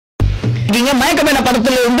இருக்கீங்க. மயக்கம் என்ன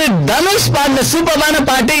படத்துல இருந்து தனுஷ் பாடின சூப்பரான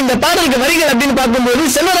பாட்டு. இந்த பாடலுக்கு வரிகள் அப்படின்னு பார்க்கும்போது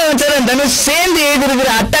செல்வராகவன் சார் தனுஷ் சேர்ந்து எழுதிருக்கிற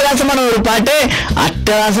அட்டகாசமான ஒரு பாட்டு.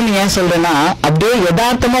 அட்டகாசம் ஏன் சொல்றேன்னா, அப்படியே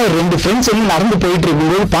யதார்த்தமா ஒரு 2 ஃப்ரெண்ட்ஸ் வந்து நடந்து போயிட்டு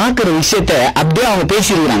இருக்கும்போது பாக்குற விஷயத்த அப்படியே அவங்க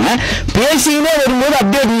பேசியிருக்காங்க. பேசினே வரும்போது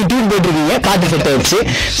அப்படியே நீங்க டியூன் போயிட்டு இருக்கீங்க பாட்டு செட் ஆயிடுச்சு.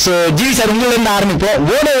 சோ ஜிவி சார் உங்கள இருந்து ஆரம்பிப்போம்.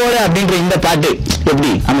 ஓட ஓட அப்படின்ற இந்த பாட்டு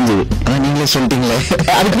எப்படி அமைஞ்சது? அதான் நீங்களே சொல்லிட்டீங்களே.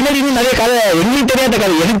 அதுக்கு பின்னாடி நிறைய கதை, எங்களுக்கு தெரியாத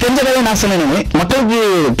கதை, எனக்கு தெரிஞ்ச கதை நான் சொன்னேன். மக்களுக்கு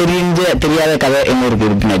தெரியாத கதை என்ன இருக்கு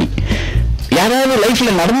பின்னாடி? யாராவது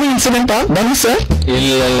லைஃப்ல நடந்த இன்சிடென்டா தனுஷ் சார்?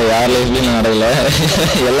 இல்ல யார் லைஃப்லயும் நடக்கல,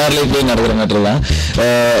 எல்லார் லைஃப்லயும் நடக்கிற மேட்டர் தான்.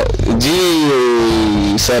 ஜி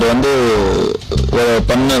சார் வந்து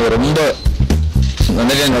பண்ண ரொம்ப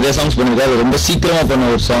நிறைய சாங்ஸ் பண்ணிருக்காரு. ரொம்ப சீக்கிரமா பண்ண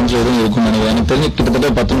ஒரு சாங்ஸ் எதுவும் இருக்கும்னு நினைக்கிறேன். எனக்கு தெரிஞ்சு கிட்டத்தட்ட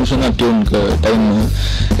 10 நிமிஷம் தான் டியூனுக்கு டைம்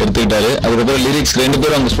எடுத்துக்கிட்டாரு. அதுக்கப்புறம் லிரிக்ஸ் 2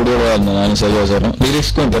 பேரும் அங்க ஸ்டுடியோவா இருந்தோம், நானும் சரியா சாரும்.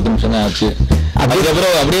 லிரிக்ஸ்க்கும் 10 நிமிஷம் தான் ஆச்சு.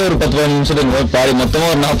 அதுக்கப்புறம் அப்படியே ஒரு 10-15 நிமிஷத்துக்கு பாடி மொத்தமா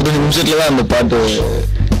ஒரு 45 நிமிஷத்துல தான் அந்த பாட்டு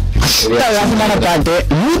அட்டகாசமான பாட்டு.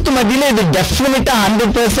 யூத் மத்தியில இது டெஃபினட்டா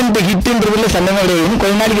 100% ஹிட்ன்றதுல சந்தேகமே கிடையாது.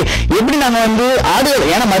 கொஞ்ச நாளைக்கு எப்படி நாங்க வந்து ஆடுகள்,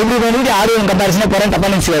 ஏன்னா மறுபடியும் ஆடுகள் கம்பாரிசனா போறேன்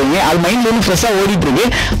தப்பா நினைச்சுக்காதீங்க, அது மைண்ட்ல வந்து ஃப்ரெஷ்ஷா ஓடிட்டு இருக்கு.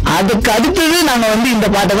 அதுக்கு அடுத்தது நாங்க வந்து இந்த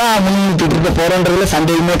பாட்டை தான் முன்னிட்டு இருக்க போறோன்றதுல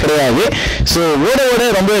சந்தேகமே கிடையாது. சோ ஓட ஓட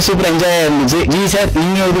ரொம்ப சூப்பர் என்ஜாய் இருந்துச்சு. ஜி சார்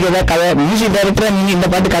நீங்க இதுக்கு ஏதாவது கதை, மியூசிக் டைரக்டரா நீங்க இந்த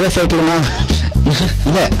பாட்டு கதை சேர்க்கணுமா?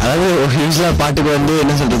 இல்ல, அதாவது யூஸ்வலா பாட்டுக்கு வந்து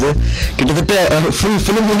என்ன சொல்றது, கிட்டத்தட்ட ஃபுல்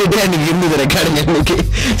ஃபிலிம் பண்ணிட்டே அன்னைக்கு இருந்தது ரெக்கார்டிங். அன்னைக்கு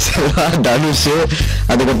தனுஷ்,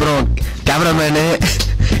 அதுக்கப்புறம் cameraman,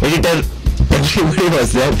 editor, everybody was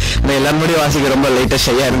there. நான் எல்லாரும் வாசிக்க ரொம்ப லைட்டா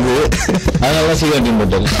ஷையா இருந்தது. அதனால சீக்கிரம்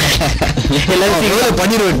போட்டாரு. எல்லாரும்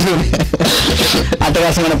பண்ணிடுவேன்.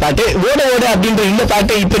 அட்டகாசமான பாட்டு ஓட ஓட அப்படின்ற இந்த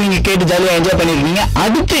பாட்டை இப்ப நீங்க கேட்டு ஜாலியா என்ஜாய் பண்ணிருக்கீங்க.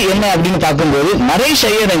 அடுத்து என்ன அப்படின்னு பார்க்கும்போது நரேஷ்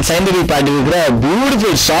ஐயர் அண்ட் சைந்தவி பாடி இருக்கிற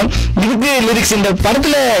பியூட்டிஃபுல் சாங். இதுக்கு லிரிக்ஸ், இந்த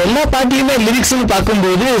படத்துல எல்லா பாட்டிலுமே லிரிக்ஸ்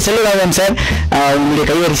பார்க்கும்போது செல்வராகவன் சார் உங்களுடைய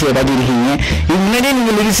கைவரிசையை பாட்டிருக்கீங்க. இது முன்னாடியே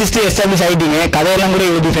நீங்க லிரிக்ஸிஸ்ட் எஸ்டாப்ளிஷ் ஆயிட்டீங்க, கதையெல்லாம் கூட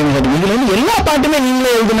எழுதி ஃபேமஸ் ஆகிட்டீங்க. இதுல வந்து எல்லா பாட்டுமே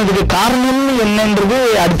நீங்களே எழுதுனதுக்கு காரணம் என்னன்றது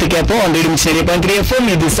அடுத்து கேட்போம்.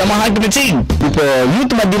 இது சமஹாட் வச்சு இப்போ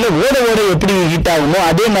யூத் மத்தியில ஓட ஓட எப்படி ஹிட் ஆகுமோ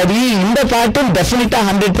அதே மாதிரி இந்த பாட்டும் டெஃபினட்டா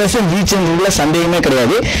 100% ரீச் சந்தேகமே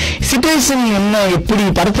கிடையாது. சிச்சுவேஷன் என்ன, எப்படி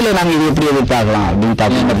படத்துல நாங்க இது எப்படி எதிர்பார்க்கலாம் அப்படின்னு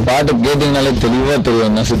பாருங்க. பாட்டு கேட்டீங்கனாலே தெளிவா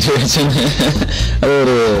தெரியும் சிச்சுவேஷன். அது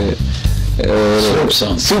ஒரு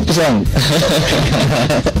சூப்பர் சாங்.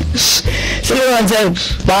 சொல்லுவாங்க சார்,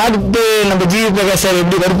 பாட்டு நம்ம ஜி பிரகாஷ் சார்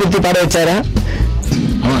எப்படி வற்புறுத்தி பாட வச்சாரா?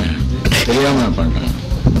 தெரியாம பண்றேன்,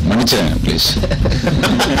 மன்னிச்சேன் ப்ளீஸ்.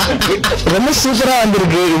 ரொம்ப சூப்பரா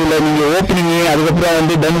வந்திருக்கு. இதுல நீங்க ஓப்பனிங், அதுக்கப்புறம்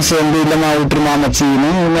வந்து டன்ஸ் வந்து இல்லமா விட்டுருமா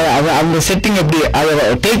மச்சின்னு அந்த செட்டிங் எப்படி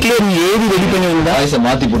டேக்லயே நீங்க ஏறி ரெடி பண்ணி வந்தா வாய்ஸை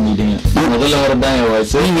மாத்தி பண்ணிட்டீங்க. முதல்ல வரதான் என்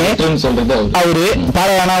வாய்ஸ், நீங்க சொல்றது அவரு பாட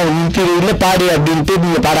வேணா இல்ல பாடு அப்படின்ட்டு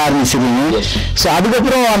நீங்க பாட ஆரம்பிச்சிருக்கீங்க. சோ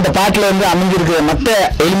அதுக்கப்புறம் அந்த பாட்டுல வந்து அமைஞ்சிருக்கிற மற்ற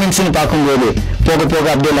எலிமெண்ட்ஸ் பார்க்கும்போது போக போக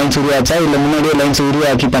அப்படியே லைன்ஸ் உருவாச்சா இல்ல முன்னாடியே லைன்ஸ்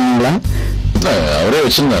உருவாக்கி பண்ணீங்களா? அவரே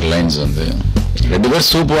வச்சிருந்தார் லைன்ஸ். வந்து 2 பேர்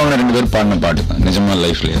சூப் வாங்கின 2 பேர் பாடின பாட்டு தான் நிஜமா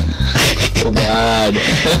லைஃப்ல.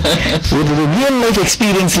 ஒரு ரியல் லைஃப்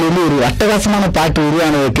எக்ஸ்பீரியன்ஸ்ல இருந்து ஒரு அட்டகாசமான பாட்டு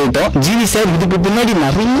உருவானதை கேட்டோம். ஜிவி சார் இதுக்கு பின்னாடி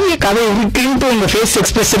நிறைய கதை இருக்குன்ட்டு உங்க ஃபேஸ்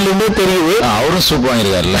எக்ஸ்பிரஷன்ல இருந்தே தெரியுது. அவரும் சூப்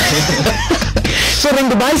வாங்கிருக்காருல்ல. சோ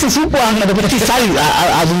 2 பாய்ஸ் சூப் வாங்கினதை பத்தி சாரி,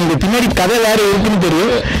 அது நீங்க பின்னாடி கதை வேற இருக்குன்னு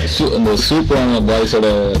தெரியும். அந்த சூப் வாங்கின பாய்ஸோட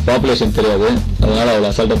பாப்புலேஷன் தெரியாது, அதனால அவ்வளவு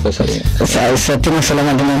அசால்ட்டா பேசாதீங்க. சத்தியமா சொல்ல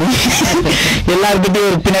மாட்டேன். எல்லாருக்கிட்டையும்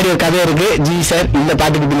ஒரு பின்னாடி ஒரு கதை இருக்கு. ஜி சார் இந்த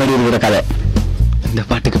பாட்டுக்கு பின்னாடி இருக்கிற கதை, இந்த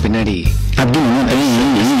பாட்டுக்கு பின்னாடி அப்படின்னு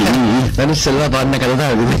தனுஷ் செல்வா பாடின கதை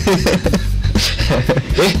தான் இருக்குது.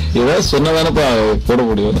 ஏதாவது சொன்னதானப்பா போட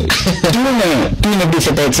முடியும். டியூன் எப்படி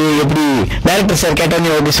செட் ஆச்சு, எப்படி டைரக்டர் சார் கேட்டோன்னு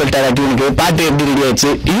எப்படி சொல்லிட்டாரா டியூனுக்கு, பாட்டு எப்படி ரெடி ஆச்சு,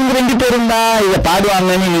 இவங்க 2 பேரும் தான் இதை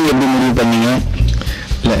பாடுவாங்கன்னு நீங்க எப்படி முடிவு பண்ணீங்க?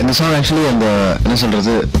 இல்ல, இந்த சாங் ஆக்சுவலி அந்த என்ன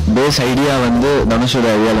சொல்றது பேஸ் ஐடியா வந்து தனுஷோட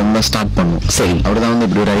ஐடியால இருந்து ஸ்டார்ட் பண்ணும். சரி, அவர்தான் வந்து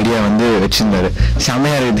இப்படி ஒரு ஐடியா வந்து வச்சிருந்தாரு.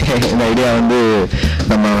 செமையா இருக்கு இந்த ஐடியா வந்து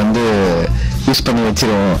நம்ம வந்து யூஸ் பண்ணி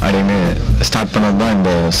வச்சிருவோம் அப்படின்னு ஸ்டார்ட் பண்ணதுதான்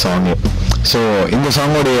இந்த சாங். ஸோ இந்த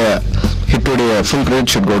சாங்கோடைய ஹிட்டோடைய full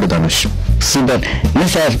credit should go to Dhanush. Super. என்ன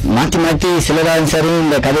சார் மாத்தி மாத்தி செல்வராகவன் சாரும்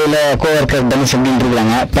இந்த கதையில கோவர்க்கர் தனுஷ் அப்படின்னு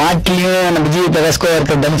இருக்காங்க, பாட்டிலையும் நம்ம ஜி பிரகாஷ்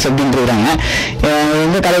கோவர்க்கர் தனுஷ் அப்படின்னு இருக்காங்க.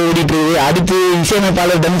 எங்க கதை ஓடிட்டு இருக்கு, அடுத்து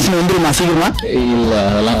இசையமைப்பாளர் தனுஷ் வந்து மசிக்குமா? இல்ல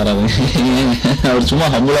அதெல்லாம் வராது. அவர் சும்மா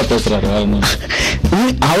ஹம்புலா பேசுறாரு.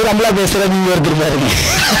 அவர் ஹம்புலா பேசுறாரு, நீங்க ஒருத்தர் பாருங்க.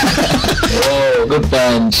 Good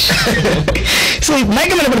punch. சோ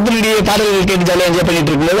மயக்கம் என்ன படத்தினுடைய பாடல்கள் கேட்டு ஜாலியா என்ஜாய்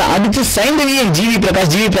பண்ணிட்டு இருக்கும்போது அடுத்து சைந்தவி ஜிவி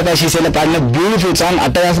பிரகாஷ் இசையில பாடின பியூட்டிஃபுல் சாங்.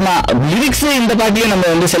 அட்டகாசமா லிரிக்ஸ் இந்த பாட்டிலையும் நம்ம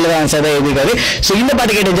வந்து செல்வராகவன் சார் எழுதிருக்காரு. சோ இந்த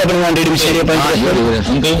பாட்டு கேட்டு என்ஜாய் பண்ணுவோம்.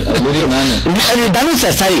 தனுஷ்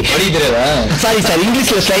சார் சாரி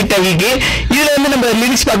இங்கிலீஷ்ல ஸ்லைட்டா வீக்கு. இதுல வந்து நம்ம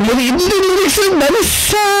லிரிக்ஸ் பார்க்கும்போது இந்த லிரிக்ஸ் தனுஷ்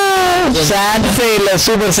சான்ஸே இல்ல.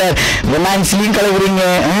 Super sir. ரொமான்ஸ்லயும் கலக்குறீங்க,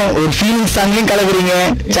 ஒரு ஃபீலிங் சாங்லயும் கலக்குறீங்க,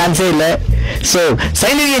 சான்ஸே இல்ல. சோ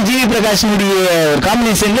சைந்தவி ஜிவி பிரகாஷனுடைய ஒரு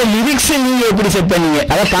காம்பினேஷன்ல லிரிக்ஸ் நீங்க எப்படி செட் பண்ணீங்க?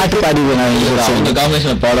 அத பாட்டு பாடுவீங்க. அந்த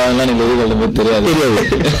காம்பினேஷன் பாடாமலாம் எனக்கு எதுவும் தெரியாது.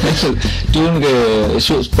 டியூனுக்கு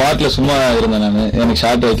ஸ்பாட்ல சும்மா இருந்தேன் நான். எனக்கு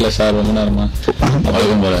ஷார்ட் வைக்கல சார் ரொம்ப நேரமா.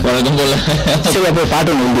 வழக்கம் போல சரி, அப்ப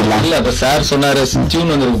பாட்டு எழுதிடலாம். இல்ல அப்ப சார் சொன்னாரு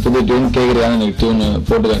டியூன் வந்திருக்கு, புது டியூன் கேக்குறியான்னு எனக்கு டியூன்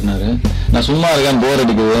போட்டு காட்டினாரு. நான் சும்மா இருக்கேன், போர்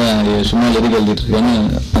அடிக்குது, சும்மா லிரிக் எழுதிட்டு இருக்கேன்னு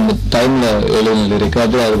அந்த டைம்ல எழுதின லிரிக்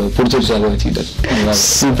அப்புறம் அது பிடிச்சிருச்சு, அதை வச்சுக்கிட்டேன்.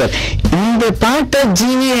 சூப்பர். இந்த பாட்டை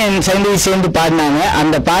ஜிவி அண்ட் சைந்தவி சேர்ந்து பாடினாங்க.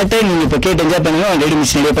 அந்த பாட்டை நீங்க இப்ப கேட்டு என்ஜாய் பண்ணுங்க. Ready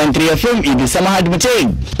mission 3 FM. இது செம ஹாட் மிச்சே.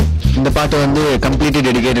 இந்த பாட்டு வந்து completely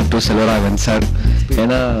dedicated to Selvaraghavan sir.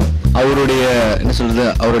 ஏன்னா அவருடைய என்ன சொல்றது,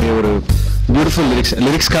 அவருடைய ஒரு பியூட்டிஃபுல்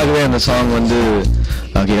லிரிக்ஸ்க்காகவே அந்த சாங் வந்து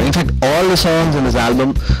in fact all the songs in this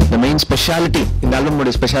album the main speciality, இந்த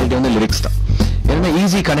ஆல்பமோட ஸ்பெஷாலிட்டி வந்து லிரிக்ஸ் தான். ஏன்னா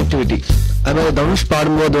ஈஸி கனெக்டிவிட்டி. அதாவது தனுஷ்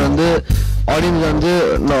பாடும்போது வந்து ஆடியன்ஸ் வந்து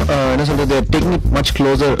என்ன சொல்றது, டெக்னிக் மச்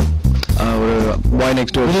க்ளோசர், ஒரு பாய்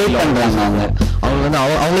நெக்ஸ்ட் ரிலேட் பண்றாங்க. அவங்க வந்து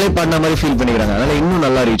அவங்களே பாடின மாதிரி ஃபீல் பண்ணிக்கிறாங்க. அதனால இன்னும்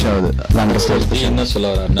நல்லா ரீச் ஆகுது. என்ன சொல்ல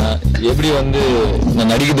வர்றேன்னா, எப்படி வந்து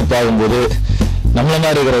நான் நடிக்கிறது பார்க்கும்போது நம்மள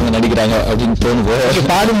மாதிரி இருக்கிறவங்க நடிக்கிறாங்க அப்படின்னு தோணுதோ,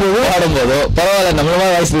 பாடும்போதோ பரவாயில்ல நம்மள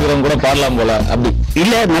மாதிரி வாய்ஸ் இருக்கிறவங்க கூட பாடலாம் போல. அப்படி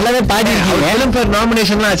இல்ல, நல்லாவே பாடி இருக்கீங்க.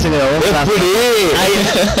 நாமினேஷன்லாம் ஆச்சுங்க.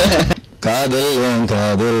 காதல் என்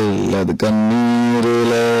காதல் அது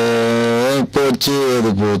கண்ணீருல போச்சு,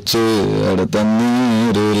 அது போச்சு அட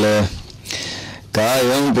தண்ணீருல,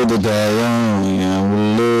 காயம் புது காயம் என்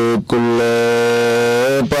உள்ளுக்குள்ள,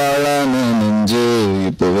 பாழான நெஞ்சு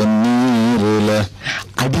இப்போ வெந்நீருல,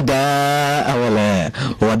 அடிடா அவளை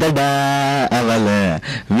உதடா அவளை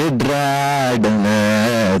விட்ராடன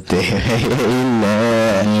தேவையில்ல,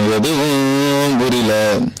 எதுவும் புரியல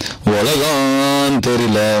உலகம்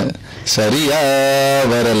தெரியல, சரியா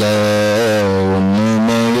வரல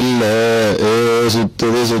ஒண்ணுமே இல்ல,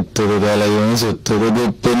 சுத்துது சுத்துது தலையும் சுத்துது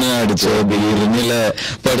குப்புன்னு அடிச்ச பீரு நில,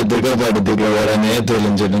 படுத்துக்க உடனே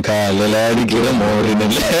தெளிஞ்சுன்னு காலையில அடிக்கிற மோரி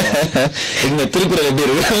நில. இந்த திருக்குறள் எப்படி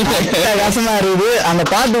இருக்கு? ரசமா இருக்குது. அந்த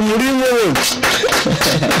பாட்டு முடியும் போது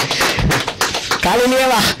காலையிலேயே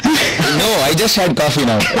வா. No, I just had coffee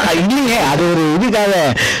now. இல்லைங்க, அது ஒரு இதுக்காக.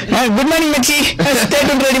 குட் மார்னிங் மச்சி,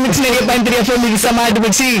 state ready mix 3 FM சமாட்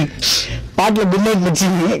mixie. பாட்டுல குட் நைட் மிக்ஸி,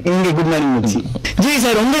 இங்க good morning mixie. G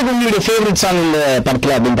sir, உங்களுக்கு உங்களுடைய ஃபேவரட் சாங் இந்த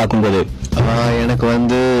படத்துல அப்படின்னு பார்க்கும்போது? எனக்கு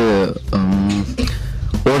வந்து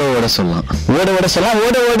ஓட ஓட சொல்லலாம். ஓட ஓட சொல்லலாம்.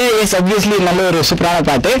 ஓட ஓட எஸ் ஆப்வியஸ்லி நல்ல ஒரு சூப்பரான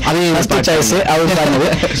பாட்டு. அது ஃபர்ஸ்ட் சாய்ஸ் அவர் பாடுனது.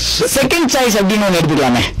 செகண்ட் சாய்ஸ் அப்படின்னு ஒன்று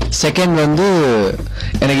எடுத்துக்கலாமே. செகண்ட் வந்து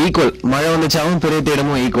எனக்கு ஈக்குவல், மழை வந்துச்சாவும் பெரிய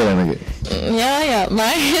தேடமும் ஈக்குவல் எனக்கு. Yeah.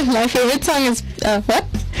 My favorite song is what?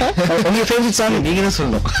 உங்க ஃபேவரட் சாங் நீங்க தான்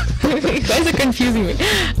சொல்லணும். You guys are confusing me.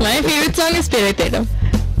 My favorite song is Peretedam.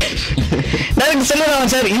 நான்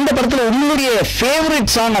சொல்லுறேன் சார், இந்த படத்துல உங்களுடைய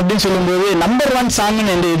ஃபேவரட் சாங் அப்படின்னு சொல்லும்போது நம்பர் 1 சாங்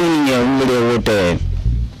எந்த இது நீங்க உங்களுடைய ஓட்டு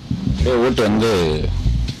வந்து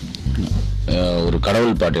ஒரு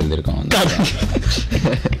கடவுள் பாட்டு எழுதியிருக்கோம்.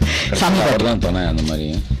 அவர் தான் சொன்னேன் அந்த மாதிரி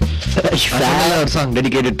song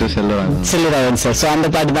dedicated to Selvaraghavan sir. So அந்த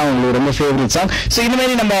பாட்டு தான் உங்களுக்கு ரொம்ப ஃபேவரட் சாங். ஸோ இந்த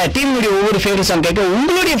மாதிரி நம்ம டீமுடைய ஒவ்வொரு ஃபேவரட் சாங் கேட்க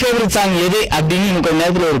உங்களுடைய ஃபேவரட் சாங் எது அப்படின்னு கொஞ்சம்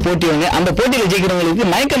நேரத்தில் ஒரு போட்டி வந்து அந்த போட்டியில் ஜெயிக்கிறவங்களுக்கு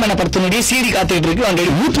மயக்கம் என படத்தினுடைய சீடி காத்துக்கிட்டு இருக்கு. அவங்க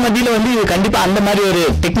யூத் மத்தியில் வந்து கண்டிப்பா அந்த மாதிரி ஒரு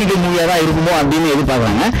டெக்னிக்கல் மூவியா தான் இருக்குமோ அப்படின்னு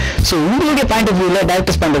எதிர்பார்க்குறாங்க. ஸோ உங்களுடைய பாயிண்ட் ஆஃப் வியூல,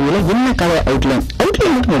 டைரக்டர்ஸ் பாயிண்ட் ஆஃப் வியூல என்ன கதை அவுட்லைன்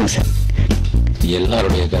மட்டும் போடுங்க சார்.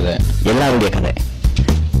 எல்லாருடைய கதை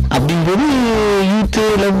அப்படிங்கும்போது யூத்,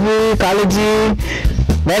 லவ், காலேஜ்,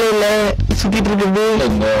 வேலையில சுத்திட்டு இருக்கிறது.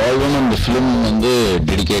 இந்த ஆல்பம் அந்த ஃபிலிம் வந்து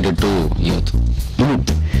டெடிகேட்டட் டு யூத்.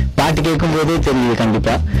 பாட்டு கேட்கும் போதே தெரியுது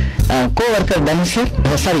கண்டிப்பா. கோவர்க்கர் தனுஷ் சார்,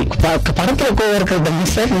 சாரி படத்துல கோவர்க்கர்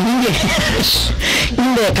தனுஷ் சார், நீங்க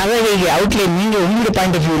இந்த கதையை அவுட்லைன் நீங்க உங்களுடைய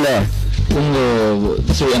பாயிண்ட் ஆஃப் வியூல உங்க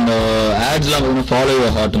அந்த ஆட்ஸ்லாம் ஃபாலோ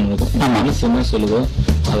யுவர் ஹார்ட்னு இருக்கும். மனசு என்ன சொல்லுதோ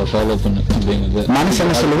அதை ஃபாலோ பண்ணு அப்படிங்கிறது. மனசு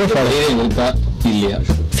என்ன சொல்லுதோ இருக்கா இல்லையா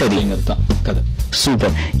சரிங்கிறது தான் கதை.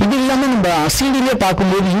 சூப்பர். இது இல்லாம நம்ம சிடிலே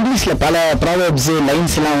பார்க்கும்போது இங்கிலீஷ்ல பல ப்ராவர்ப்ஸ்,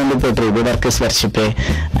 லைன்ஸ் எல்லாம் வந்து போட்டுருக்கு. ஒர்க்கர்ஸ் வர்ஷிப்,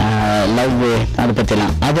 லவ், அதை பத்தி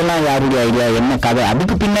எல்லாம் அதெல்லாம் யாருடைய ஐடியா, என்ன கதை,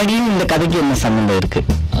 அதுக்கு பின்னாடியும் இந்த கதைக்கு என்ன சம்பந்தம் இருக்கு?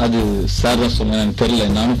 அது சார் தான் சொல்லுங்க, எனக்கு தெரியல,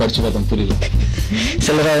 நானும் படிச்சு பார்த்தேன், புரியல.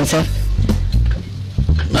 செல்வராகவன் சார்,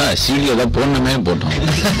 சீடியில தான் போடணுமே போட்டோம்.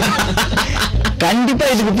 கண்டிப்பா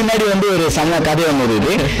இதுக்கு பின்னாடி வந்து ஒரு சம கதை ஒன்று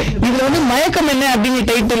இருக்கு. இதுல வந்து மயக்கம் என்ன அப்படிங்கிற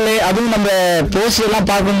டைட்டில், அதுவும் நம்ம போஸ்டர் எல்லாம்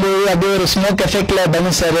பார்க்கும்போது அப்படியே ஒரு ஸ்மோக் எஃபெக்ட்ல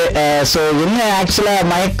தனுஷ் சார். ஸோ என்ன ஆக்சுவலா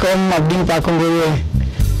மயக்கம் அப்படின்னு பார்க்கும்போது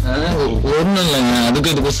ஒன்றும் இல்லைங்க,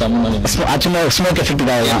 அதுக்கு இதுக்கு சம்பந்தம் சும்மா ஸ்மோக் எஃபெக்ட்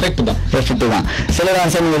தான்.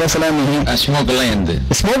 செல்வராகவன் சார் நீங்க ஏதாவது சொல்லாம ஸ்மோக் எல்லாம் எந்த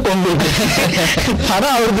ஸ்மோக் உங்களுக்கு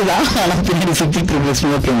படம் அவருக்கு தான், ஆனா பின்னாடி சுத்திட்டு இருக்கு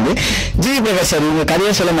ஸ்மோக் வந்து. ஜி பிரகாஷ் சார் இவங்க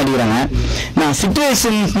கதையா சொல்ல மாட்டேங்கிறாங்க. நான்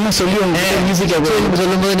சிச்சுவேஷன் சொல்லி மியூசிக்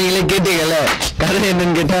சொல்லும் போது நீங்களே கேட்டீங்கல்ல கதை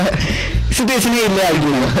என்னன்னு கேட்டா சிச்சுவேஷனே இல்லை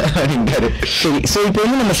அப்படின்னாரு. சரி, ஸோ இப்போ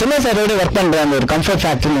வந்து நம்ம செல்வா சாரோட ஒர்க் பண்ற அந்த ஒரு கம்ஃபர்ட்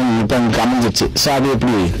ஃபேக்டர் இப்போ உங்களுக்கு அமைஞ்சிச்சு. ஸோ அது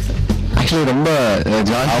எப்படி ஆக்சுவலி ரொம்ப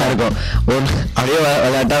ஜாலியாக இருக்கும். அப்படியே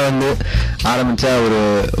விளையாட்டா வந்து ஆரம்பிச்சா ஒரு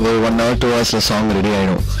 1 hour 2 hours சாங் ரெடி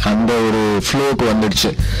ஆயிடும். அந்த ஒரு ஃப்ளோக்கு வந்துடுச்சு.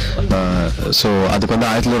 ஸோ அதுக்கு வந்து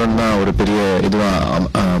 1001 தான் ஒரு பெரிய இதுவா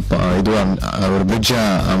ஒரு பிரிட்ஜா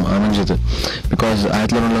அமைஞ்சது. பிகாஸ்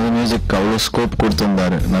 1001 வந்து மியூசிக் அவ்வளோ ஸ்கோப்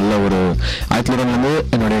கொடுத்துருந்தாரு. நல்ல ஒரு 1001 வந்து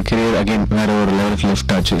என்னுடைய கெரியர் அகைன் வேற ஒரு லெவலுக்கு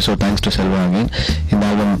லிஃப்ட் ஆச்சு. So thanks to Selva again இந்த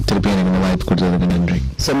ஆல்பம் திருப்பி எனக்கு இந்த வாய்ப்பு கொடுத்ததுக்கு நன்றி.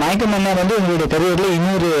 ஸோ மயக்கம் என்ன வந்து உங்களுடைய கரியர்ல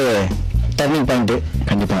இன்னொரு டர்னிங் பாயிண்ட்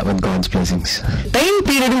கண்டிப்பா வித் காட்ஸ் பிளெஸிங்ஸ். டைம்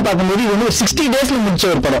பீரியட்னு பார்க்கும்போது இது வந்து 60 daysல முடிச்ச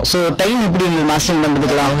ஒரு படம். ஸோ டைம் எப்படி மாஸ்டரிங்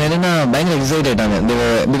பண்றதுக்குலாம் அவங்க என்னன்னா பயங்கர எக்ஸைட் ஆயிட்டாங்க.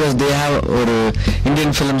 பிகாஸ் தே ஹேவ் ஒரு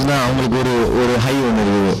இந்தியன் ஃபிலிம்ஸ்னா அவங்களுக்கு ஒரு ஹை ஒன்று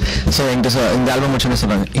இருக்குது. ஸோ என்கிட்ட இந்த ஆல்பம் முடிச்சுன்னு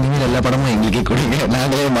சொன்னாங்க, இனிமேல் எல்லா படமும் எங்களுக்கே கொடுங்க,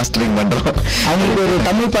 நாங்களே மாஸ்டரிங் பண்றோம். அவங்களுக்கு ஒரு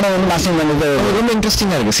தமிழ் படம் வந்து மாஸ்டரிங் பண்றது ரொம்ப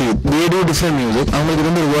இன்ட்ரெஸ்டிங்கா இருக்கு. C they to different music, அவங்களுக்கு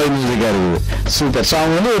வந்து ஒரு வேர்ல்ட் மியூசிக்கா இருக்குது. சூப்பர். ஸோ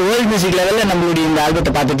அவங்க வந்து ஒரு வேர்ல்ட் மியூசிக் லெவல்ல நம்மளுடைய இந்த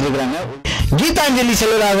ஆல்பத்தை பார்த்துட்டு இருக்காங்க. கீதாஞ்சலி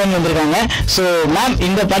செல்வராகவன் வந்திருக்காங்க. ஸோ மேம்,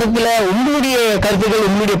 இந்த படத்துல உங்களுடைய கருத்துக்கள்,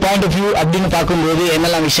 உங்களுடைய பாயிண்ட் ஆஃப் வியூ அப்படின்னு பார்க்கும்போது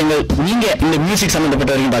என்னெல்லாம் விஷயங்கள் நீங்க இந்த மியூசிக்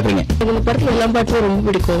சம்பந்தப்பட்ட வரைக்கும் பாக்குறீங்க? இந்த படத்துல எல்லா பாட்டுமே ரொம்ப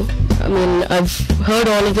பிடிக்கும். I mean, I've heard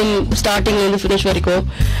all of them starting and finish வரைக்கும்.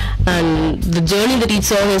 And the journey that each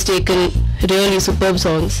song has taken, really superb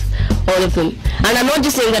songs, all of them. And I'm not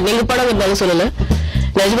just saying that நீங்க படம் வந்தாலும் சொல்லல,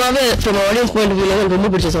 நிஜமாவே from audience point of view ரொம்ப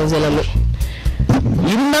பிடிச்ச songs எல்லாமே.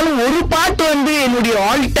 இருந்தாலும் ஒரு பாட்டு வந்து என்னுடைய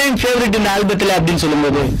ஆல் டைம் ஃபேவரட் இந்த ஆல்பத்துல அப்படின்னு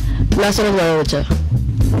சொல்லும்போது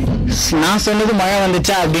நான் சொன்னது மழை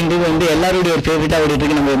வந்துச்சா அப்படின்றது வந்து எல்லாருடைய ஒரு ஃபேவரட்டா ஓடிட்டு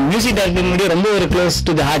இருக்கு. நம்ம மியூசிக் டைரக்டர் ரொம்ப ஒரு க்ளோஸ்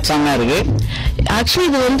டு தி ஹார்ட் சாங்கா இருக்கு. ஆக்சுவலி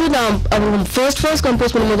இது வந்து நான் அவங்க ஃபர்ஸ்ட்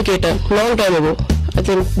கம்போஸ் பண்ணும்போது கேட்டேன், லாங் டைம் ஆகும். ஐ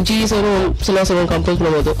திங்க் ஜி சாரும் சிலா சாரும் கம்போஸ்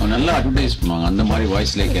பண்ணும்போது நல்லா அட்வர்டைஸ் பண்ணுவாங்க. அந்த மாதிரி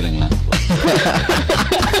வாய்ஸ்ல கேளுங்களேன்,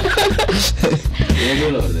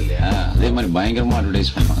 ரேடியோல வருது இல்லையா, அதே மாதிரி பயங்கரமா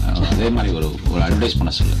அட்வர்டைஸ் பண்ணுவாங்க. அதே மாதிரி ஒரு அட்வர்டைஸ்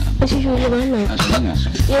பண்ண சொல்லுங்க. சொல்லுங்க,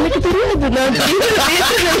 எனக்கு தெரியாது.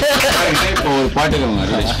 இப்போ ஒரு பாட்டுக்கு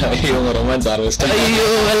அவங்க ரொமான்ஸ் ஆரம்பிச்சிட்டாங்க.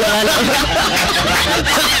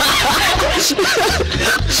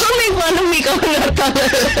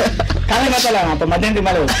 அப்ப மத்தியானத்துக்கு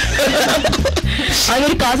மேல அது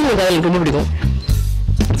மாதிரி காதல் எனக்கு ரொம்ப பிடிக்கும்.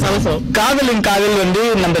 காதலின் காதல் வந்து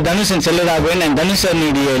நம்ம தனுஷ் செல்வராகவன் அண்ட் தனுஷ்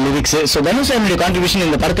சாருடைய லிரிக்ஸ். ஸோ தனுஷ் சாருடைய கான்ட்ரிபியூஷன்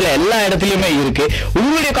இந்த படத்துல எல்லா இடத்துலயுமே இருக்கு.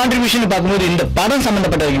 உங்களுடைய கான்ட்ரிபியூஷன் பார்க்கும்போது இந்த படம்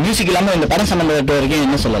சம்பந்தப்பட்ட வரைக்கும், மியூசிக் இல்லாம இந்த படம் சம்பந்தப்பட்ட வரைக்கும்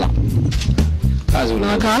என்ன சொல்லலாம்?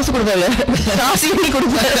 நான் காசு கொடுத்தால காசு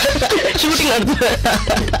கொடுப்பேன், ஷூட்டிங் நடத்துவேன்.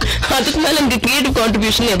 அதுக்கு மேல எனக்கு கிரியேட்டிவ்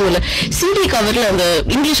கான்ட்ரிபியூஷன் எதுவும் இல்லை. சிடி கவர்ல அந்த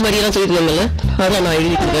இங்கிலீஷ் வரியெல்லாம் சொல்லியிருந்தாங்கல்ல, அதான் நான்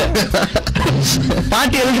எழுதிட்டு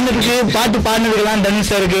பாட்டு எழுதுனதுக்கு பாட்டு பாடினதுக்கெல்லாம்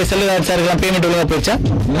தனுஷ் சாருக்கு செல்வராஜ் சாருக்கெல்லாம் பேமெண்ட் ஒழுங்கா போயிடுச்சா?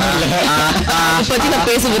 பத்தி நான்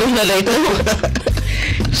பேச விரும்பல.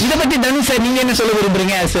 இதை பத்தி தனுஷ் சார் நீங்க என்ன சொல்ல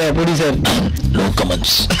விரும்புறீங்க ஆஸ் ப்ரொடியூசர்? No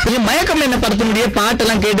comments. மயக்கம் என்ன படத்தினுடைய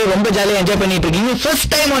பாட்டெல்லாம் கேட்டு ரொம்ப ஜாலியா என்ஜாய் பண்ணிட்டு இருக்கீங்க. ஃபர்ஸ்ட்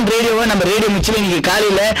டைம் ஆன் ரேடியோவை நம்ம ரேடியோ மிச்சில நீங்க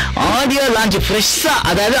காலையில ஆடியோ லான்ச் ஃப்ரெஷ்ஷா,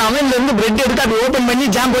 அதாவது அவன்ல இருந்து பிரெட் எடுத்து அது ஓபன் பண்ணி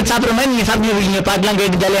ஜாம் போட்டு சாப்பிடுற மாதிரி நீங்க சாப்பிட்டு இருக்கீங்க. பாட்டெல்லாம்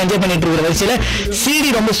கேட்டு ஜாலியா என்ஜாய் பண்ணிட்டு இருக்கிற வயசுல சிடி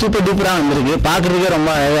ரொம்ப சூப்பர் டூப்பரா வந்திருக்கு, பாக்குறதுக்கே ரொம்ப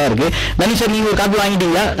அழகா இருக்கு. தனுஷ் சார், நீங்க ஒரு காப்பி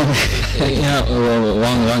வாங்கிட்டீங்களா?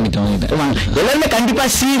 வாங்கிட்டேன். எல்லாருமே கண்டிப்பா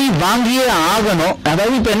சிடி வாங்கியே ஆகணும்.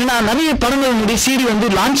 அதாவது இப்ப என்னன்னா நிறைய படங்கள் முடிய சிடி வந்து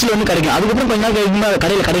லான்ச்ல வந்து கிடைக்கும், அதுக்கப்புறம் கொஞ்ச நாள்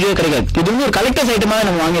கடையில் கிடைக்கவே கிடைக்காது. இது வந்து ஒரு கலெக்டர்ஸ் ஐட்டமாக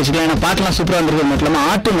நம்ம வாங்கி வச்சுக்கலாம். ஏன்னா பாட்டெல்லாம் சூப்பரா வந்திருக்கு, மட்டும் இல்லாம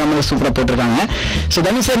ஆட்டும் நம்ம சூப்பரா போட்டிருக்காங்க. ஸோ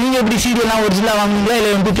தனுஷ் சார், நீங்க எப்படி சிடி எல்லாம் ஒரிஜினலா வாங்குவீங்களா இல்ல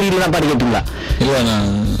MP3 தான் பாட்டு கேட்டீங்களா? இல்ல, நான்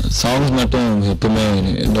சாங்ஸ் மட்டும் எப்பவுமே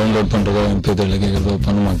டவுன்லோட் பண்றதோ MP3 கேட்கறதோ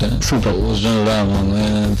பண்ண மாட்டேன். சூப்பர். ஒரிஜினல் தான்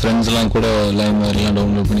வாங்குவேன். ஃப்ரெண்ட்ஸ் எல்லாம் கூட லைம் எல்லாம்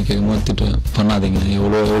டவுன்லோட் பண்ணி கேட்கும்போது திட்டு பண்ணாதீங்க,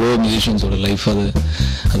 எவ்வளோ மியூசிஷியன்ஸோட லைஃப்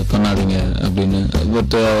அது பண்ணாதீங்க அப்படின்னு.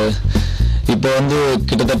 பட் இப்போ வந்து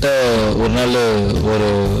கிட்டத்தட்ட ஒரு நாள் ஒரு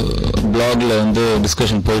பிளாக்ல வந்து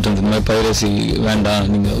டிஸ்கஷன் போயிட்டு இருந்தது, இந்த மாதிரி பைரசி வேண்டாம்,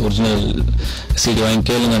 நீங்க ஒரிஜினல் சிடி வாங்கி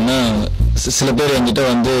கேளுங்கன்னா சில பேர் என்கிட்ட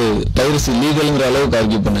வந்து பைரசி லீகலுங்கிற அளவுக்கு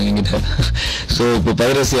ஆர்கியூ பண்ணாங்க என்கிட்ட. ஸோ இப்போ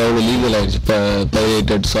பைரசி அவ்வளோ லீகல் ஆயிடுச்சு. இப்போ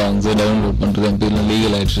பைரேட்டட் சாங்ஸ் டவுன்லோட் பண்ணுறது MP3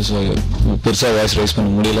 லீகல் ஆயிடுச்சு. ஸோ பெருசாக வாய்ஸ் ரைஸ் பண்ண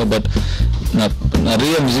முடியல. பட்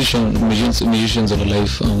நிறைய மியூசிஷியன்ஸோட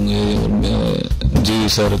லைஃப், அவங்க ஜி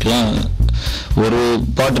சாருக்கெல்லாம் ஒரு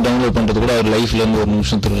பாட்டு டவுன்லோட் பண்றது கூட அவர் லைஃப்ல இருந்து ஒரு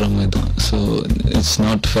நிமிஷம் திருடுற மாதிரி தான். So it's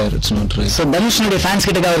not fair, it's not right. So தனுஷனுடைய fans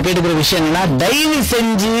கிட்ட அவர் கேட்டுக்கிற விஷயம் என்னன்னா, தயவு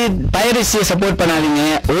செஞ்சு பைரசியை சப்போர்ட் பண்ணாதீங்க,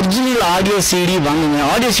 ஒரிஜினல் ஆடியோ சிடி வாங்குங்க.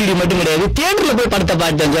 ஆடியோ சிடி மட்டும் கிடையாது, தியேட்டர்ல போய் படத்தை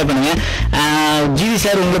பார்த்து என்ஜாய் பண்ணுங்க. ஜிவி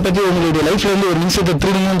சார் உங்களை பத்தி உங்களுடைய லைஃப்ல வந்து ஒரு நிமிஷத்தை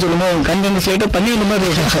திருடுங்கன்னு சொல்லும்போது கண்டு ஸ்லேட்டா பண்ணி இந்த மாதிரி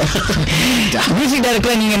மியூசிக்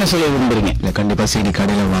டைரக்டரா நீங்க என்ன சொல்ல விரும்புறீங்க? இல்லை, கண்டிப்பாக சிடி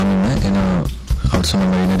கடையில் வாங்குங்க. ஏன்னா அவர் சொன்ன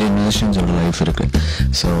மாதிரி நிறைய மியூசிஷியன்ஸோட லைஃப் இருக்கு.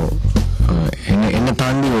 ஸோ என்னை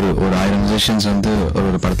தாண்டி ஒரு 1000 மியூசிஷியன்ஸ் வந்து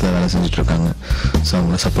ஒரு படத்தில் வேலை செஞ்சுட்டு இருக்காங்க. ஸோ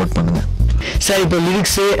அவங்கள சப்போர்ட் பண்ணுங்க. சார் இப்போ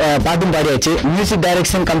லிரிக்ஸ் பாட்டும் பாடியாச்சு, மியூசிக்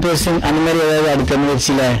டைரக்ஷன் கம்போசிங் அந்த மாதிரி ஏதாவது அடுத்த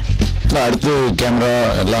முயற்சியில? அடுத்து கேமரா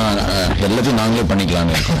எல்லாத்தையும் நாங்களே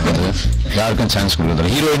பண்ணிக்கலாம்னு இருக்கோம். யாருக்கும் சான்ஸ்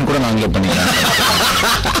கொடுக்குறது, ஹீரோயின் கூட நாங்களே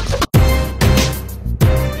பண்ணிக்கலாம்.